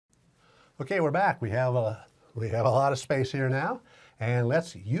Okay, we're back. We have a lot of space here now, and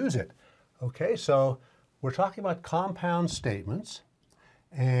let's use it. Okay, so we're talking about compound statements,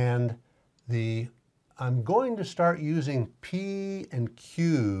 and I'm going to start using P and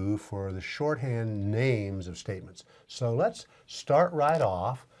Q for the shorthand names of statements. So let's start right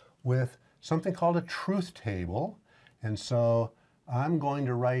off with something called a truth table. And so I'm going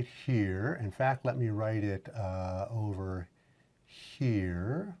to write here, in fact, let me write it over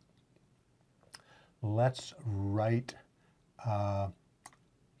here. Let's write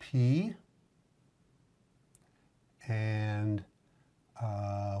P, and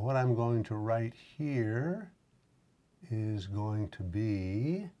what I'm going to write here is going to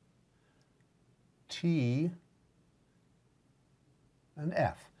be T and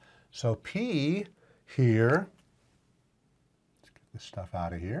F. So P here, let's get this stuff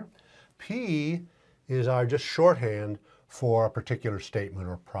out of here. P is our just shorthand for a particular statement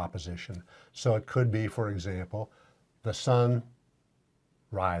or proposition. So it could be, for example, the sun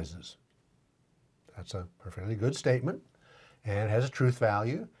rises. That's a perfectly good statement and has a truth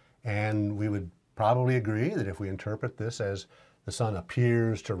value. And we would probably agree that if we interpret this as the sun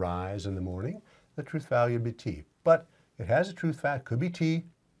appears to rise in the morning, the truth value would be T. But it has a truth value, could be T,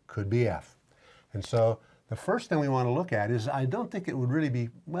 could be F. And so the first thing we want to look at is, I don't think it would really be,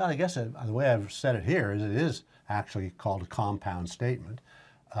 well, I guess the way I've said it here is it is actually called a compound statement.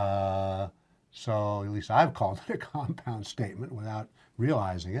 So at least I've called it a compound statement without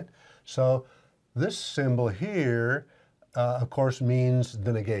realizing it. So this symbol here, of course, means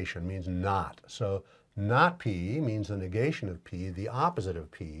the negation, means not. So not P means the negation of P, the opposite of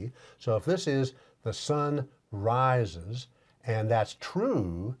P. So if this is the sun rises, and that's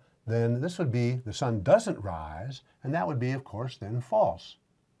true, then this would be the sun doesn't rise, and that would be, of course, then false.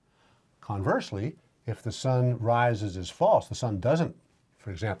 Conversely, if the sun rises is false, the sun doesn't,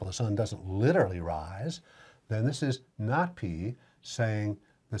 for example, the sun doesn't literally rise, then this is not P, saying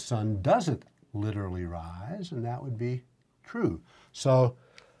the sun doesn't literally rise, and that would be true. So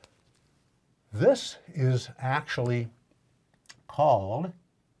this is actually called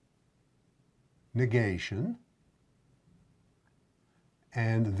negation.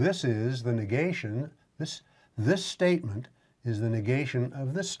 And this is the negation, this statement is the negation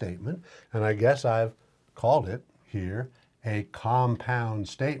of this statement. And I guess I've called it here a compound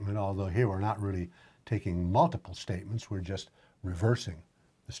statement, although here we're not really taking multiple statements, we're just reversing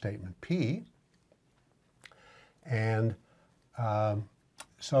the statement P. And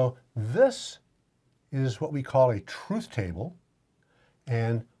so this is what we call a truth table.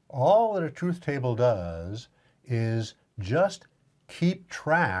 And all that a truth table does is just keep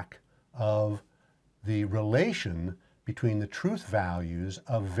track of the relation between the truth values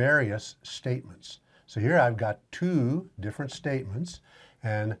of various statements. So here I've got two different statements,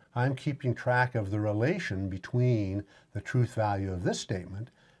 and I'm keeping track of the relation between the truth value of this statement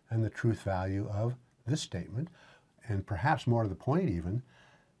and the truth value of this statement. And perhaps more to the point even,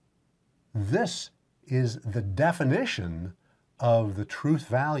 this is the definition of the truth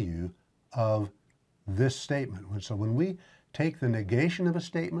value of this statement. So when we take the negation of a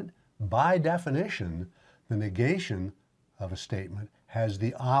statement, by definition, the negation of a statement has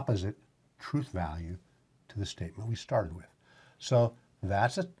the opposite truth value to the statement we started with. So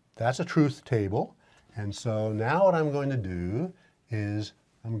that's a truth table. And so now what I'm going to do is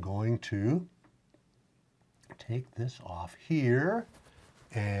I'm going to take this off here,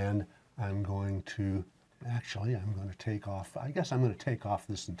 and I'm going to take off, I guess I'm going to take off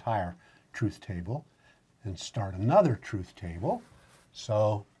this entire truth table and start another truth table.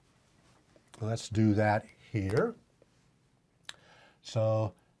 So let's do that here.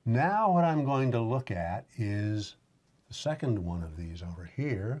 So now what I'm going to look at is the second one of these over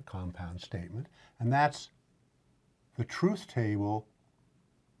here, compound statement, and that's the truth table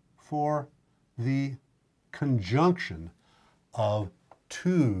for the conjunction of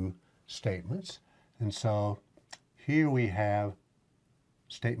two statements. And so here we have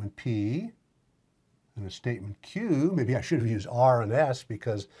statement P and a statement Q. Maybe I should have used R and S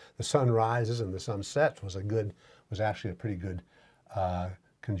because the sun rises and the sun sets was actually a pretty good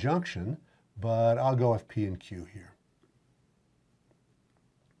conjunction, but I'll go with P and Q here.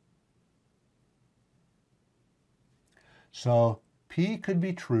 So P could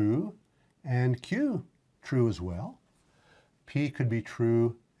be true and Q true as well. P could be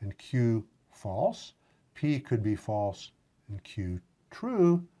true and Q false. P could be false and Q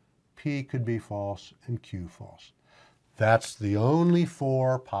true. P could be false and Q false. That's the only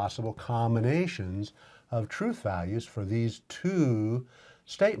four possible combinations of truth values for these two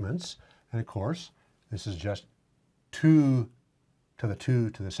statements. And of course, this is just two to the 2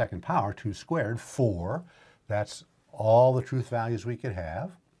 to the second power, 2 squared, 4. That's all the truth values we could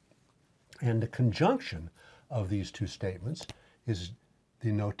have. And the conjunction of these two statements is,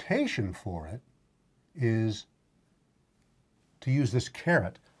 the notation for it is to use this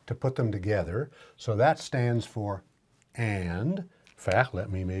caret to put them together. So that stands for and. In fact, let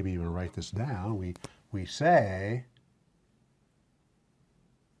me maybe even write this down. We say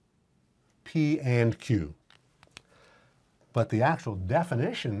P and Q. But the actual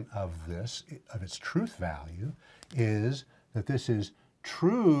definition of this, of its truth value, is that this is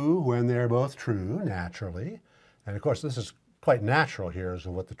true when they're both true, naturally. And of course, this is quite natural here as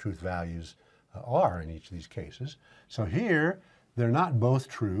to what the truth values are in each of these cases. So here, they're not both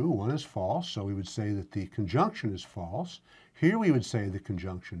true. One is false, so we would say that the conjunction is false. Here we would say the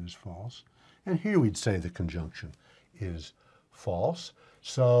conjunction is false. And here we'd say the conjunction is false.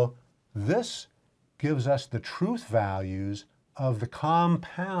 So this gives us the truth values of the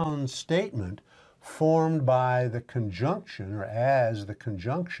compound statement formed by the conjunction, or as the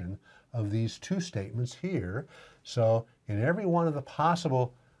conjunction of these two statements here. So in every one of the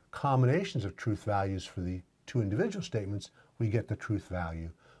possible combinations of truth values for the two individual statements, we get the truth value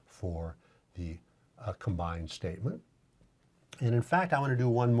for the combined statement. And in fact, I want to do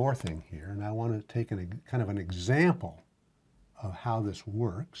one more thing here, and I want to take kind of an example of how this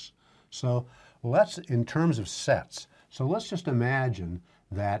works. So let's, in terms of sets, so let's just imagine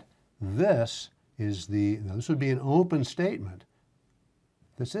that this is this would be an open statement.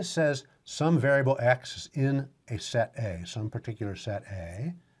 This says some variable x is in a set A, some particular set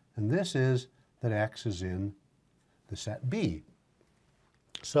A, and this is that x is in the set B.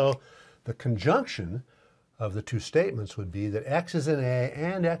 So the conjunction of the two statements would be that x is in A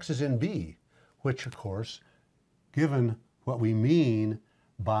and x is in B, which of course, given what we mean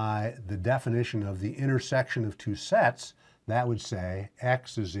by the definition of the intersection of two sets, that would say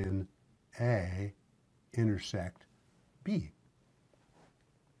x is in A intersect B.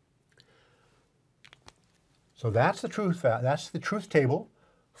 So that's the truth table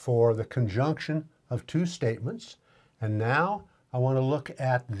for the conjunction of two statements. And now I want to look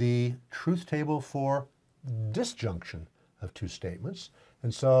at the truth table for disjunction of two statements.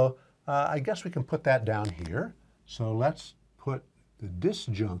 And so I guess we can put that down here. So let's put the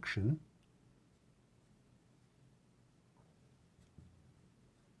disjunction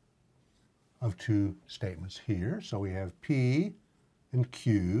of two statements here. So we have P and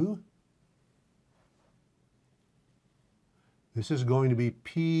Q. This is going to be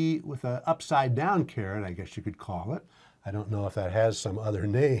P with an upside down caret, I guess you could call it. I don't know if that has some other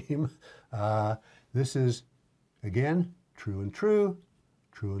name. This is, again, true and true,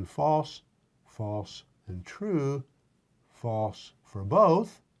 true and false, false and true, false for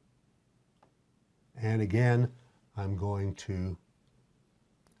both. And again, I'm going to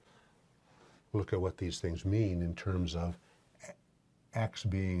look at what these things mean in terms of x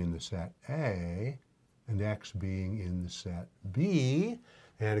being in the set A and x being in the set B.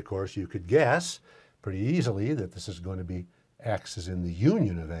 And of course, you could guess pretty easily that this is going to be x is in the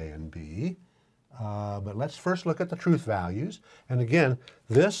union of A and B. But let's first look at the truth values. And again,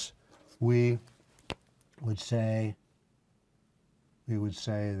 this we would say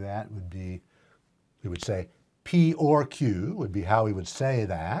that would be, we would say P or Q would be how we would say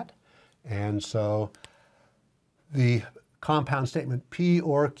that. And so the compound statement P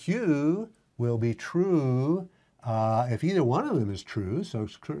or Q will be true if either one of them is true. So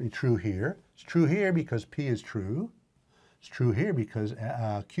it's certainly true here. It's true here because P is true. It's true here because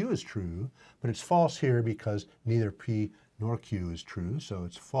Q is true, but it's false here because neither P nor Q is true, so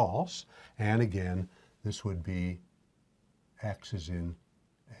it's false. And again, this would be x is in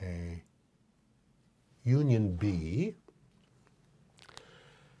a union B.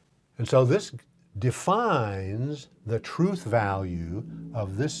 And so this defines the truth value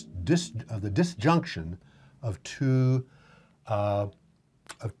of the disjunction of two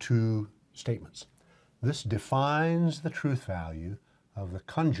statements. This defines the truth value of the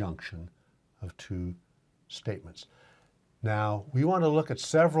conjunction of two statements. Now, we want to look at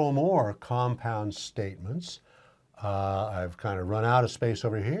several more compound statements. I've kind of run out of space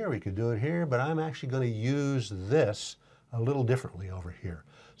over here. We could do it here, but I'm actually going to use this a little differently over here.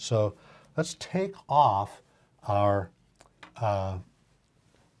 So let's take off our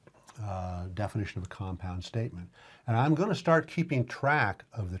definition of a compound statement. And I'm going to start keeping track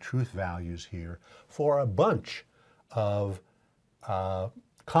of the truth values here for a bunch of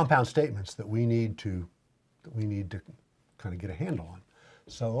compound statements that we need to kind of get a handle on.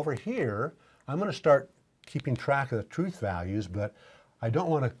 So over here, I'm going to start keeping track of the truth values, but I don't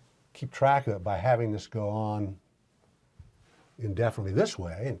want to keep track of it by having this go on indefinitely this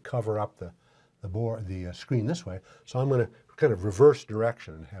way and cover up the screen this way. So I'm going to kind of reverse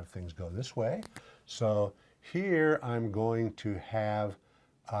direction and have things go this way. So here I'm going to have,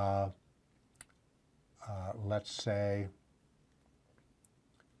 let's say,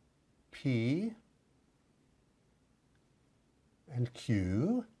 P and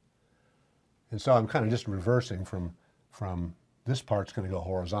Q. And so I'm kind of just reversing from this part's going to go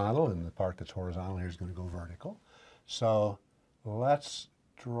horizontal, and the part that's horizontal here is going to go vertical. So let's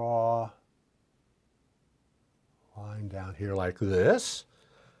draw a line down here like this.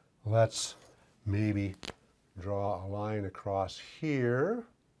 Let's maybe draw a line across here.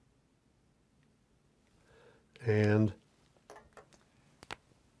 And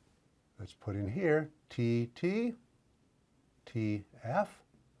let's put in here T, T, T, F,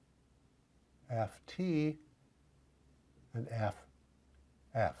 F, T, and F,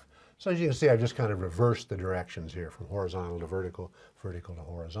 F. So as you can see, I've just kind of reversed the directions here from horizontal to vertical, vertical to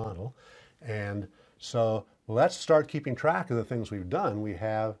horizontal. And so let's start keeping track of the things we've done. We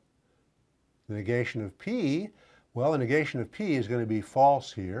have the negation of P. Well, the negation of P is going to be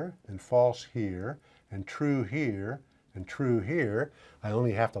false here, and false here, and true here, and true here. I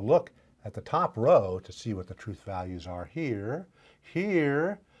only have to look at the top row to see what the truth values are here.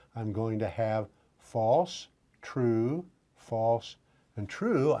 Here, I'm going to have false, true, false, and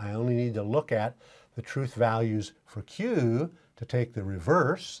true. I only need to look at the truth values for Q to take the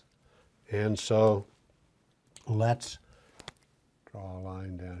reverse. And so let's draw a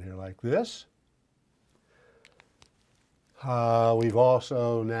line down here like this. We've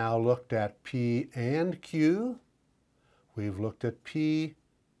also now looked at P and Q. We've looked at P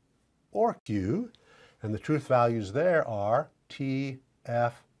or Q, and the truth values there are T,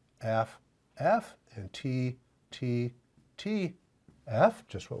 F, F, F, and T, T, T, F,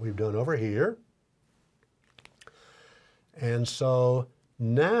 just what we've done over here. And so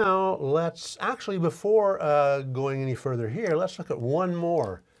now let's actually, before going any further here, let's look at one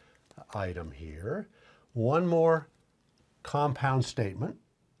more item here, one more compound statement.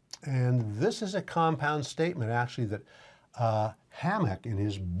 And this is a compound statement actually that Hammack in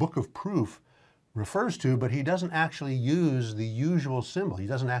his book of proof refers to, but he doesn't actually use the usual symbol. He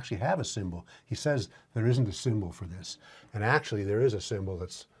doesn't actually have a symbol. He says there isn't a symbol for this. And actually there is a symbol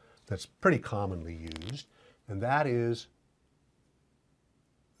that's pretty commonly used, and that is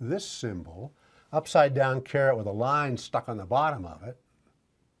this symbol, upside down caret with a line stuck on the bottom of it.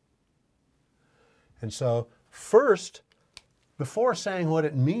 And so first, before saying what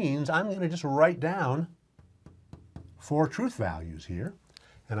it means, I'm going to just write down 4 truth values here.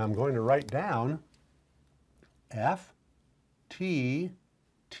 And I'm going to write down F, T,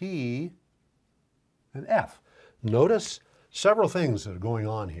 T, and F. Notice several things that are going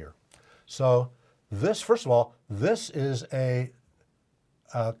on here. So this, first of all, this is a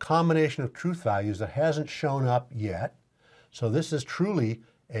combination of truth values that hasn't shown up yet. So this is truly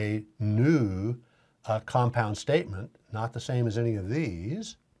a new compound statement, not the same as any of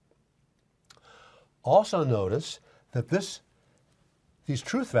these. Also notice that these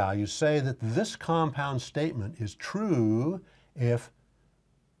truth values say that this compound statement is true if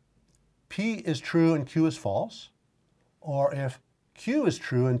P is true and Q is false, or if Q is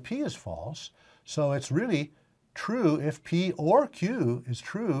true and P is false. So it's really true if P or Q is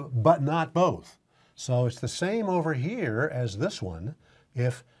true, but not both. So it's the same over here as this one.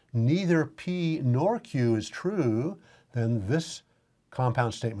 If neither P nor Q is true, then this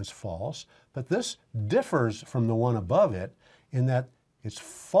compound statement's false. But this differs from the one above it in that it's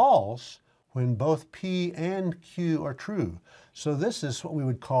false when both P and Q are true. So this is what we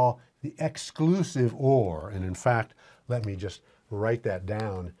would call the exclusive OR. And in fact, let me just write that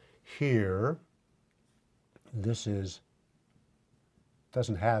down here. This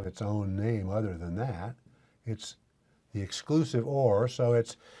doesn't have its own name other than that. It's the exclusive OR, so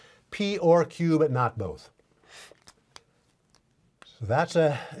it's P or Q, but not both. So that's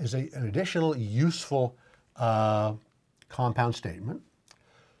an additional useful compound statement.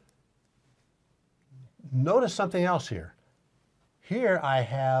 Notice something else here. Here I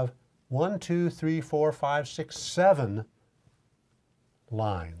have 1, 2, 3, 4, 5, 6, 7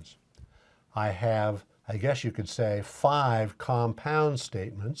 lines. I have, I guess you could say, 5 compound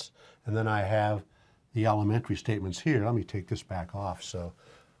statements, and then I have the elementary statements here. Let me take this back off so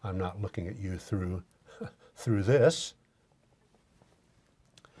I'm not looking at you through this.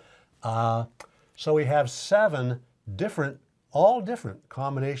 So we have 7 different, all different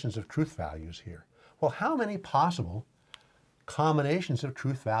combinations of truth values here. Well, how many possible combinations of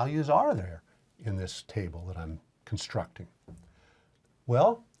truth values are there in this table that I'm constructing?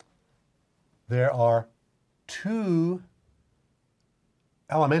 Well, there are 2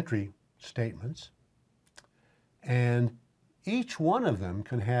 elementary statements, and each one of them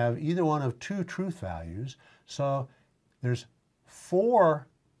can have either one of two truth values. So there's 4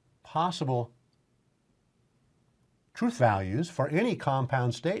 possible truth values for any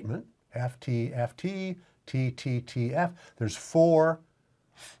compound statement, FT, FT, T, T, T, F. There's 4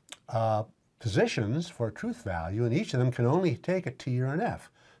 positions for a truth value, and each of them can only take a T or an F.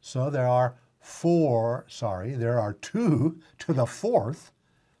 So there are 2 to the 4th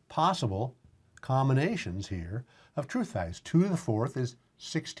possible combinations here of truth values. 2 to the 4th is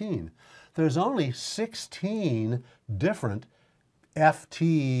 16. There's only 16 different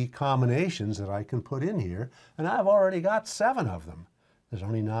FT combinations that I can put in here, and I've already got 7 of them. There's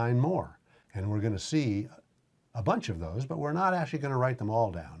only 9 more, and we're going to see a bunch of those, but we're not actually going to write them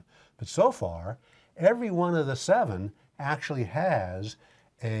all down. But so far, every one of the 7 actually has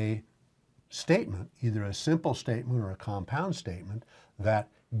a statement, either a simple statement or a compound statement, that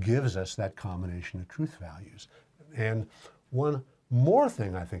gives us that combination of truth values. And one more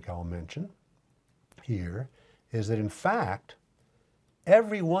thing I think I'll mention here is that in fact,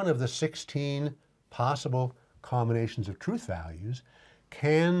 every one of the 16 possible combinations of truth values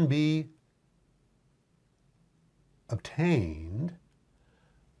can be obtained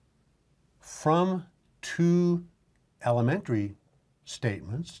from 2 elementary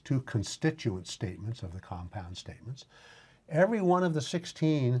statements, 2 constituent statements of the compound statements. Every one of the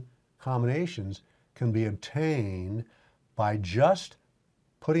 16 combinations can be obtained by just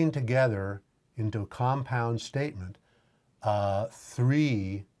putting together into a compound statement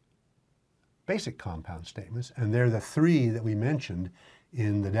 3 basic compound statements, and they're the 3 that we mentioned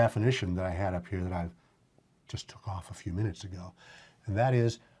in the definition that I had up here that I just took off a few minutes ago. And that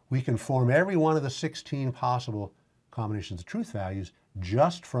is, we can form every one of the 16 possible combinations of truth values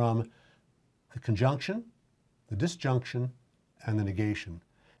just from the conjunction, the disjunction, and the negation.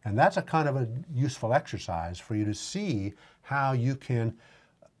 And that's a kind of a useful exercise for you to see how you can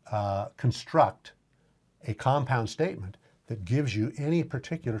construct a compound statement that gives you any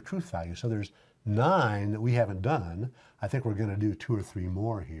particular truth value. So there's 9 that we haven't done. I think we're going to do 2 or 3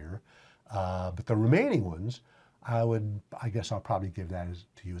 more here. But the remaining ones, I guess I'll probably give that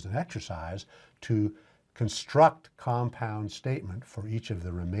to you as an exercise to construct compound statement for each of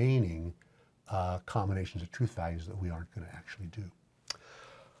the remaining combinations of truth values that we aren't going to actually do.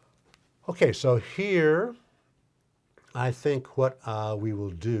 Okay, so here I think what we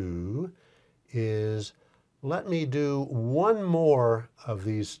will do is let me do one more of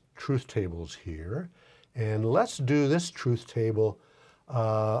these truth tables here, and let's do this truth table.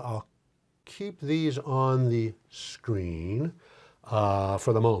 I'll keep these on the screen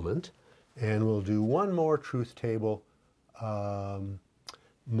for the moment, and we'll do one more truth table.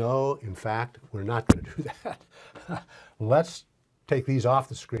 No, in fact, we're not going to do that. Let's take these off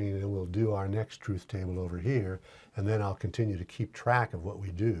the screen and we'll do our next truth table over here, and then I'll continue to keep track of what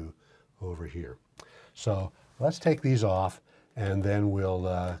we do over here. So let's take these off, and then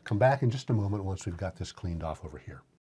we'll come back in just a moment once we've got this cleaned off over here.